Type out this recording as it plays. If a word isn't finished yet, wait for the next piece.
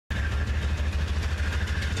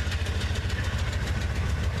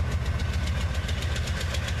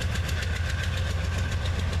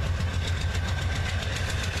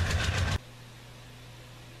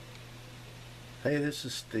Hey, this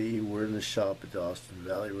is Steve. We're in the shop at the Austin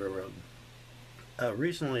Valley Railroad.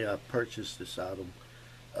 Recently I purchased this item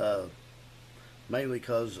mainly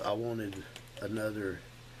because I wanted another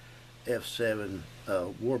F7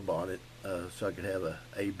 war bonnet so I could have a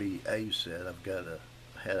ABA set.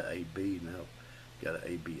 Had an AB, now got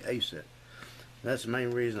an ABA set. And that's the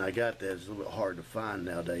main reason I got that. It's a little bit hard to find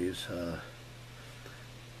nowadays.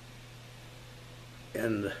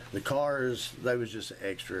 And the cars, they was just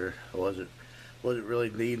extra. I wasn't really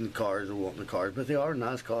needing cars or wanting the cars, but they are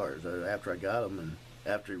nice cars. After I got them and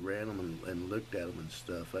after he ran them and looked at them and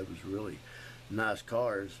stuff, they was really nice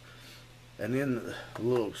cars. And then a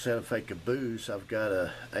little Santa Fe Caboose, I've got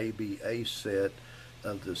a ABA set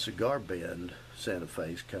of the cigar bend Santa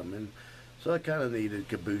Fe's coming, so I kind of needed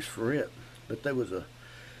Caboose for it. But there's a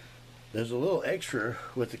little extra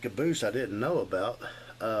with the Caboose I didn't know about.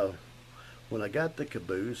 When I got the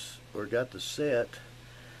Caboose, or got the set,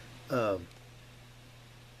 let's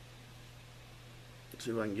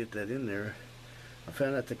see if I can get that in there. I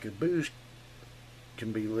found out the Caboose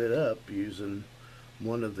can be lit up using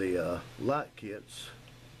one of the light kits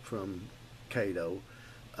from KATO.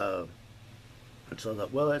 And so I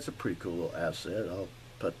thought, well, that's a pretty cool little asset. I'll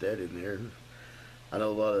put that in there. I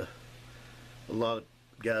know a lot of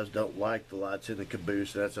guys don't like the lights in the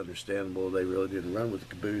Caboose. That's understandable. They really didn't run with the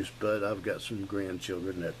Caboose, but I've got some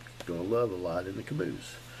grandchildren that's gonna love a light in the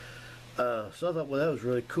Caboose. So I thought, well, that was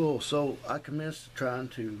really cool. So I commenced trying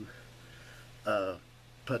to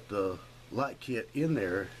put the light kit in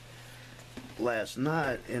there last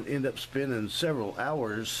night and end up spending several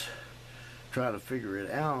hours trying to figure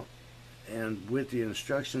it out. And with the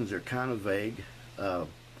instructions, they're kind of vague. I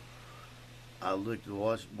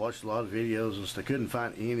watched a lot of videos and I couldn't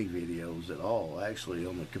find any videos at all actually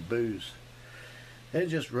on the Caboose. And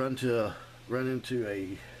just run into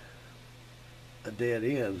a dead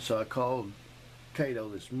end. So I called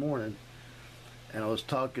KATO this morning and I was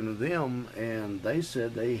talking to them, and they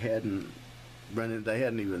said they hadn't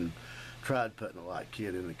even tried putting a light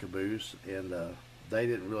kit in the Caboose, and they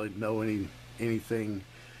didn't really know anything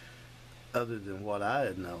other than what I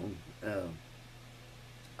had known.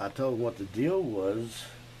 I told them what the deal was.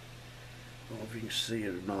 I don't know if you can see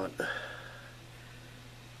it or not.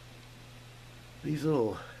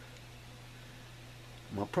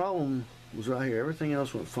 My problem was right here. Everything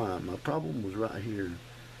else went fine. My problem was right here.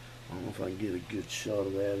 I don't know if I can get a good shot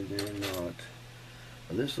of that in there or not.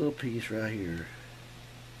 But this little piece right here.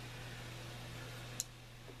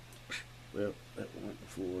 Well, that went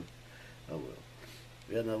before. Oh well.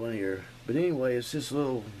 We got another one here. But anyway, it's this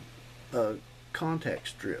little contact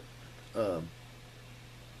strip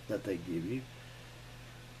that they give you.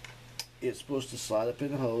 It's supposed to slide up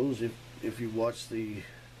in the hose. If you watch the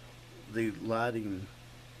lighting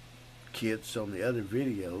kits on the other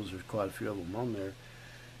videos, there's quite a few of them on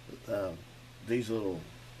there. These little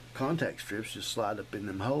contact strips just slide up in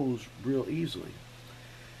them holes real easily.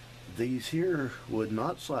 These here would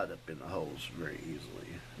not slide up in the holes very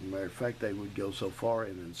easily. As a matter of fact, they would go so far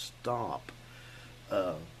in and stop.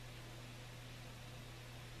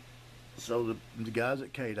 So the guys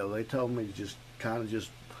at KATO, they told me to just kind of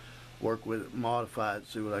work with it, modify it,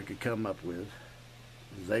 see what I could come up with.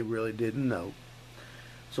 They really didn't know.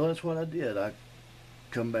 So that's what I did. I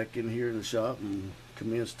come back in here in the shop and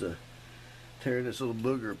commenced to tear this little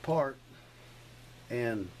booger apart,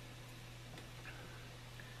 and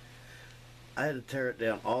I had to tear it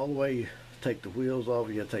down all the way, take the wheels off.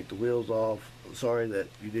 You gotta take the wheels off. Sorry that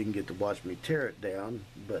you didn't get to watch me tear it down,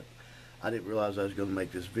 but I didn't realize I was going to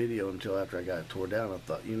make this video until after I got it tore down. I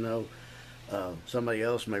thought, you know, somebody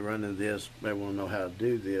else may run into this, may want to know how to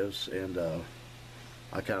do this, and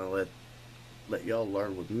I kind of let y'all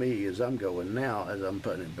learn with me as I'm going now, as I'm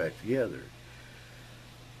putting it back together.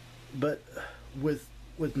 But with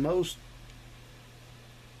most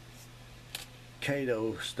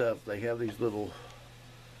KATO stuff, they have these little,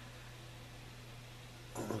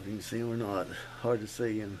 I don't know if you can see them or not, hard to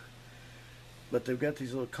see, but they've got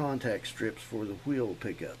these little contact strips for the wheel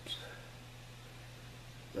pickups.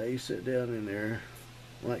 They sit down in there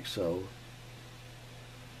like so,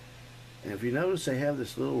 and if you notice, they have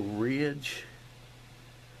this little ridge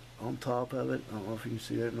on top of it. I don't know if you can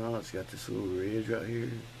see that or not. It's got this little ridge right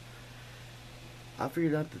here. I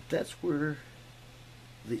figured out that that's where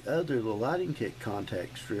the lighting kit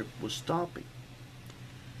contact strip was stopping.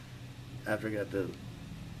 After I got the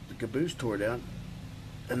Caboose tore down,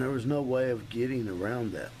 and there was no way of getting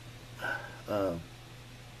around that.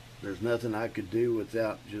 There's nothing I could do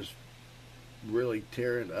without just really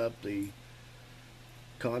tearing up the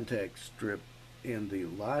contact strip in the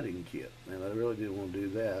lighting kit, and I really didn't want to do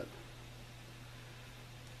that.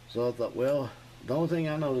 So I thought, well, The only thing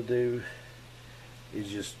I know to do is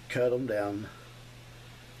just cut them down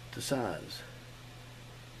to size.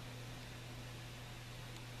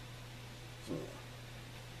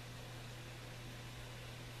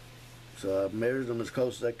 So I measured them as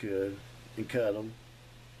close as I could and cut them.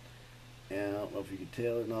 And I don't know if you can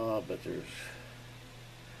tell or not, but there's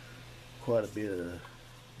quite a bit of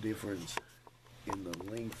difference in the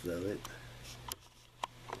length of it.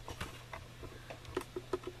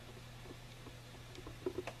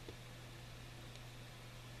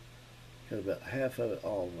 Got about half of it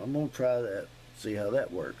off. I'm gonna try that, see how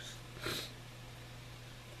that works.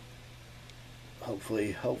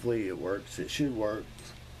 Hopefully it works. It should work.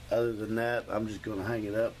 Other than that, I'm just gonna hang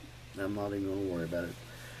it up. I'm not even gonna worry about it.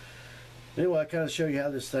 Anyway, I kind of show you how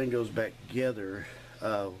this thing goes back together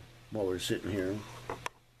while we're sitting here.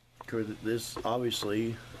 This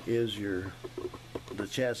obviously is the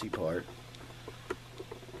chassis part.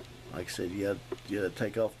 Like I said, you have to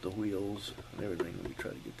take off the wheels and everything. Let me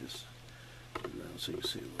try to get this around so you can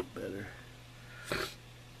see a little better.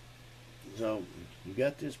 So you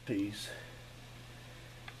got this piece.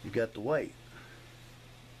 You got the weight.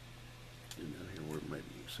 And down here where maybe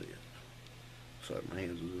you can see it. Sorry, my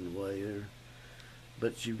hands was in the way there.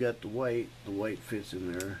 But you've got the weight. The weight fits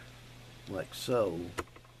in there like so.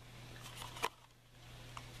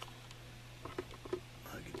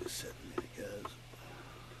 I'll get this set in a minute, guys.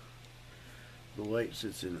 The weight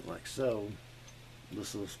sits in it like so.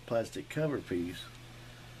 This little plastic cover piece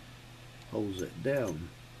holds it down.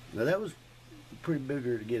 Now that was pretty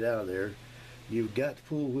bigger to get out of there. You've got to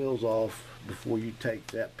pull the wheels off before you take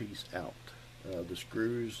that piece out. The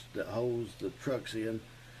screws that holds the trucks in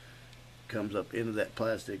comes up into that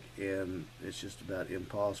plastic, and it's just about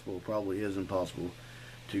impossible, probably is impossible,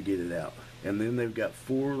 to get it out. And then they've got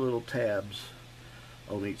 4 little tabs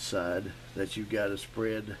on each side that you've got to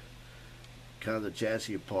spread kind of the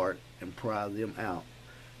chassis apart and pry them out.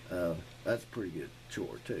 That's a pretty good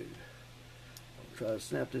chore too. I'll try to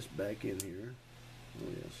snap this back in here. Oh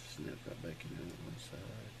yes, snap right back in here on one side.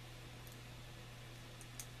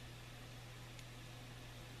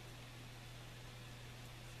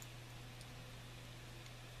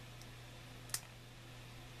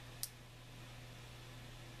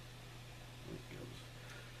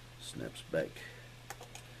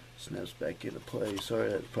 Snaps back into place. Sorry,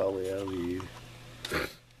 that's probably out of view.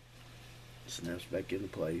 Snaps back into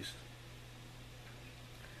place.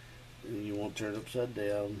 And then you want to turn it upside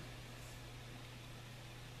down.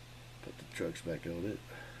 Put the trucks back on it.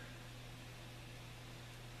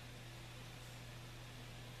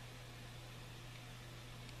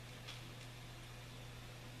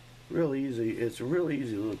 Real easy. It's a real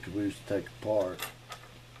easy little caboose to take apart.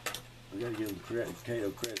 We gotta give them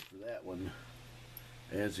KATO credit for that one.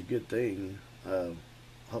 And it's a good thing.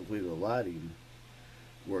 Hopefully the lighting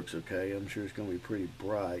works okay. I'm sure it's gonna be pretty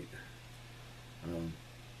bright.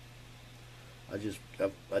 I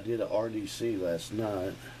did a RDC last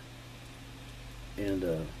night,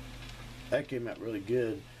 and that came out really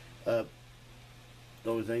good. The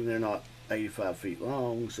only thing, they're not 85 feet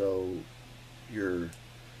long, so your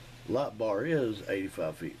light bar is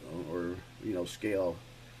 85 feet long, or scale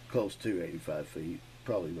close to 85 feet,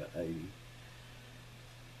 probably about 80.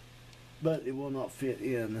 But it will not fit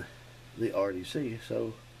in the RDC,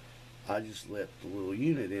 so I just let the little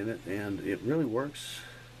unit in it, and it really works.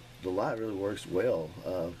 The light really works well.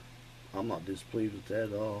 I'm not displeased with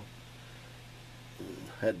that at all.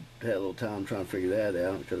 Had a little time trying to figure that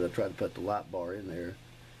out, because I tried to put the light bar in there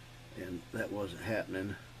and that wasn't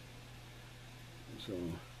happening. So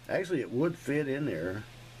actually it would fit in there,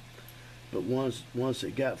 but once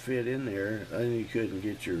it got fit in there, I knew you couldn't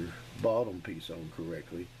get your bottom piece on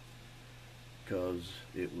correctly, because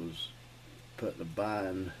it was putting a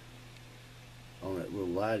bind on that little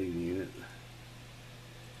lighting unit.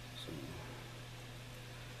 So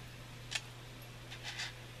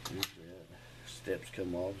here's that. Steps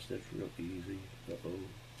come off. Steps real easy. Uh-oh.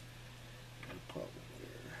 Got a problem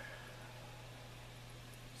there.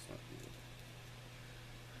 It's not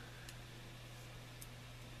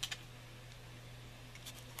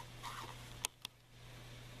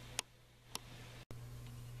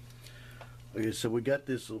good. Okay, so we got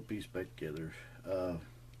this little piece back together.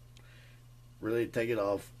 Really take it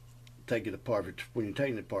off, take it apart. When you're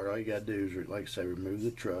taking it apart, all you gotta do is, like I say, remove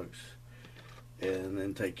the trucks, and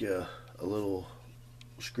then take a little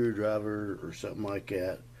screwdriver or something like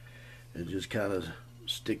that, and just kind of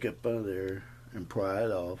stick up under there and pry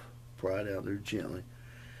it off, pry it out there gently,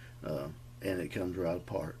 and it comes right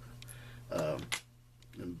apart.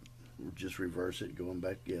 And just reverse it, going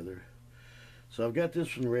back together. So I've got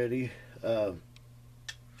this one ready.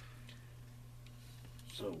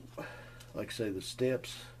 So, like I say, the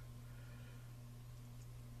steps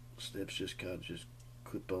just kind of just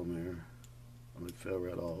clip on there. I mean, it fell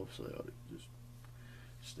right off, so they ought to just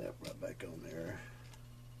snap right back on there.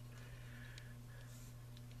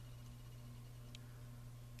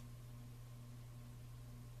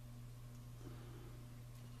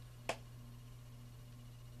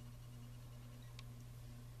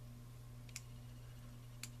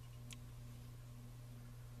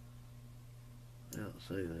 Yeah, I'll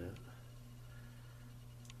say that.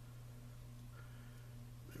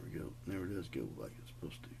 There we go. Never does go like it's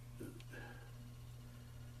supposed to. There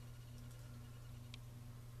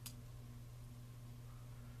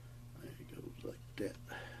it goes like that.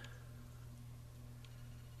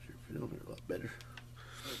 Sure feeling it a lot better.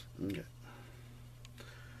 Okay.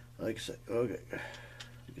 Like I say, okay.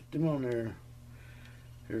 Get them on there.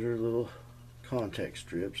 Here's our little contact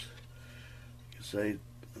strips. You can say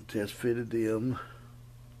test fitted them.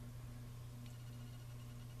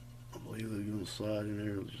 I believe they're going to slide in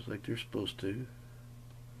there just like they're supposed to.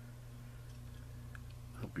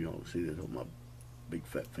 Hope you don't see that. Hope my big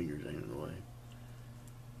fat fingers ain't in the way.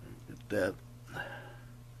 Get that. I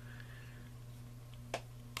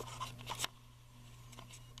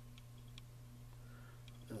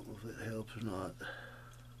don't know if that helps or not.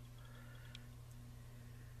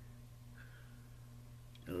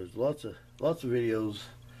 You know, there's lots of videos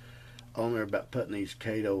on there about putting these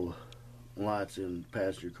KATO lights in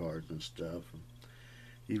passenger cars and stuff.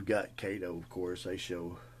 You've got KATO, of course. They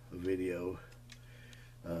show a video.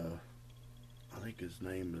 I think his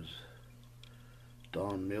name is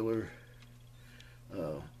Don Miller.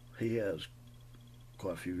 He has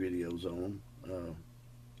quite a few videos on them.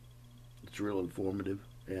 It's real informative.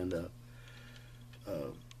 And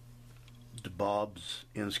Bob's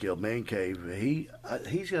N-Scale Man Cave,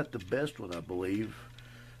 he's got the best one, I believe.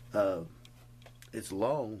 It's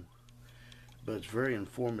long, but it's very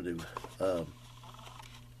informative.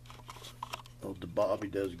 Bobby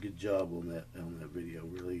does a good job on that video.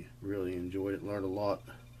 Really enjoyed it. Learned a lot.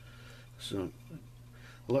 I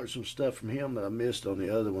learned some stuff from him that I missed on the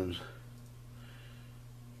other ones.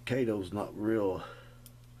 KATO's not real.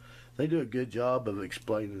 They do a good job of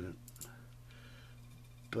explaining it,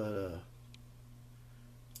 but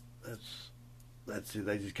that's it.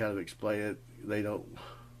 They just kind of explain it. They don't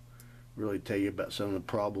really tell you about some of the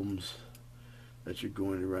problems that you're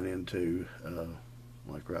going to run into,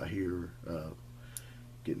 like right here,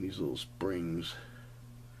 getting these little springs,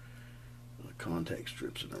 contact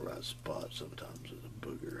strips in the right spot. Sometimes it's a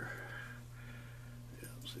booger. Yeah,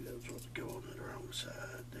 see, that's what's going on the wrong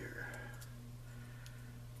side there.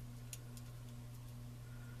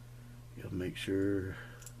 You gotta make sure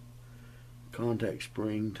contact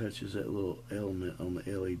spring touches that little element on the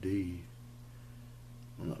LED.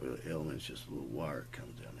 Well, not really element, it's just a little wire that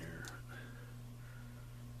comes down here.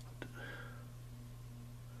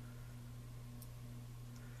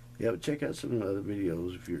 Yeah, but check out some of the other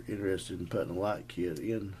videos if you're interested in putting a light kit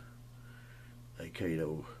in a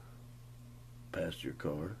KATO passenger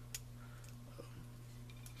car.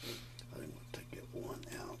 I think we'll take that one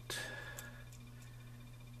out.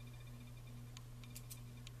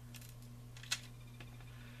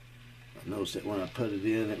 I noticed that when I put it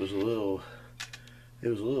in, it was a little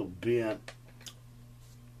bent.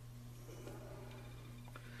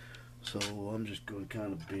 So I'm just going to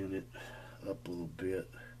kind of bend it up a little bit.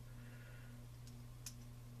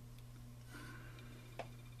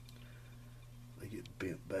 They get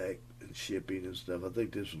bent back in shipping and stuff. I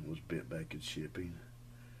think this one was bent back in shipping.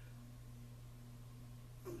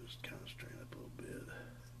 I'll just kind of straighten up a little bit.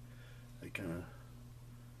 They kind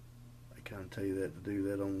of tell you that to do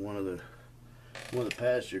that on one of the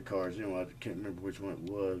passenger cars. You know, I can't remember which one it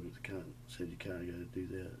was, but they kind of said you kind of got to do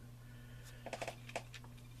that.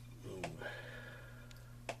 Oh.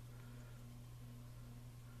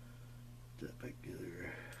 Put that back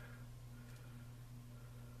together.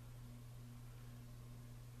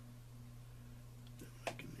 Put that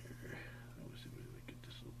back in there. Always see if we can get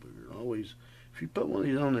this little bigger. Always, if you put one of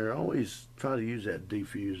these on there, always try to use that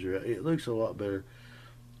diffuser. It looks a lot better.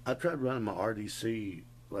 I tried running my RDC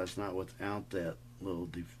last night without that little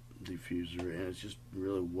diffuser, and it's just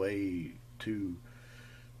really way too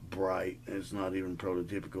bright. It's not even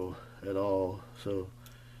prototypical at all. So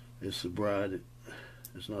it's so bright,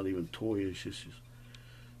 it's not even toyish. It's just,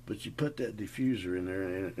 but you put that diffuser in there,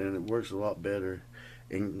 and it works a lot better.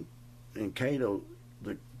 And KATO,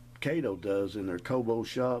 the KATO does in their Caboose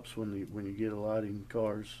shops when you get a lighting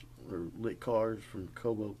cars or lit cars from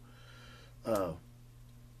Caboose.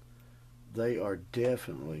 They are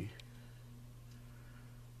definitely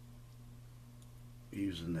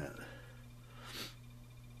using that.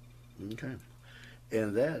 Okay.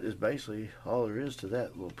 And that is basically all there is to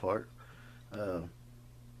that little part. Uh,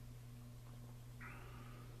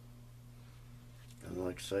 and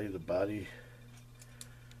like I say, the body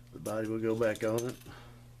will go back on it.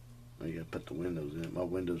 You gotta put the windows in it. My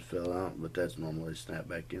windows fell out, but that's normally snap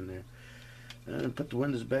back in there. And put the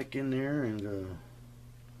windows back in there and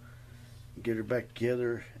get her back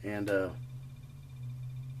together, and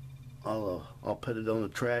I'll put it on the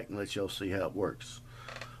track and let y'all see how it works.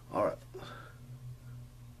 All right.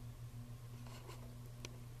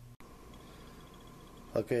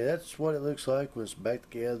 Okay, that's what it looks like when it's back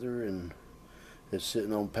together and it's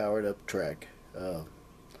sitting on powered up track.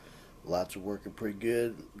 Lights are working pretty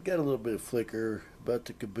good. Got a little bit of flicker, but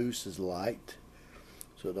the Caboose is light,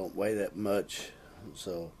 so it don't weigh that much.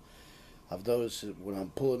 So I've noticed that when I'm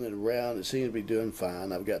pulling it around, it seems to be doing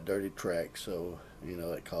fine. I've got dirty tracks, so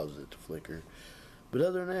that causes it to flicker. But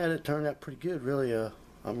other than that, it turned out pretty good. Really,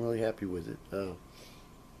 I'm really happy with it.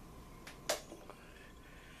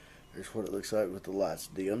 Here's what it looks like with the lights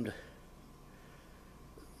dimmed.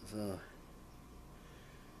 So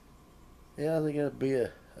yeah, I think it'll be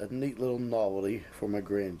a neat little novelty for my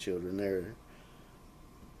grandchildren there.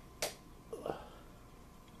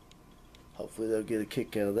 Hopefully they'll get a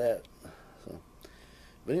kick out of that. So,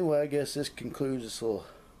 but anyway, I guess this concludes this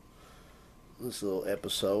little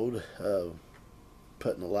episode of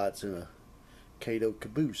putting the lights in a KATO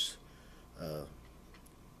Caboose.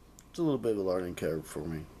 It's a little bit of a learning curve for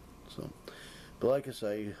me. So, but like I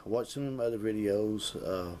say, watch some of my other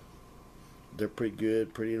videos. They're pretty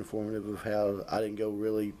good, pretty informative of how I didn't go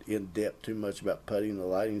really in depth too much about putting the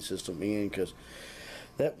lighting system in, because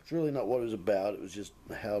that's really not what it was about. It was just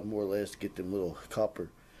how more or less to get them little copper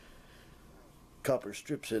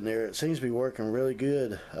strips in there. It seems to be working really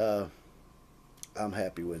good. I'm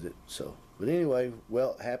happy with it. So, but anyway,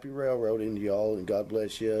 well, happy railroading to y'all, and God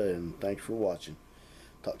bless you, and thanks for watching.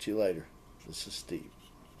 Talk to you later. This is Steve.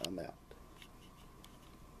 I'm out.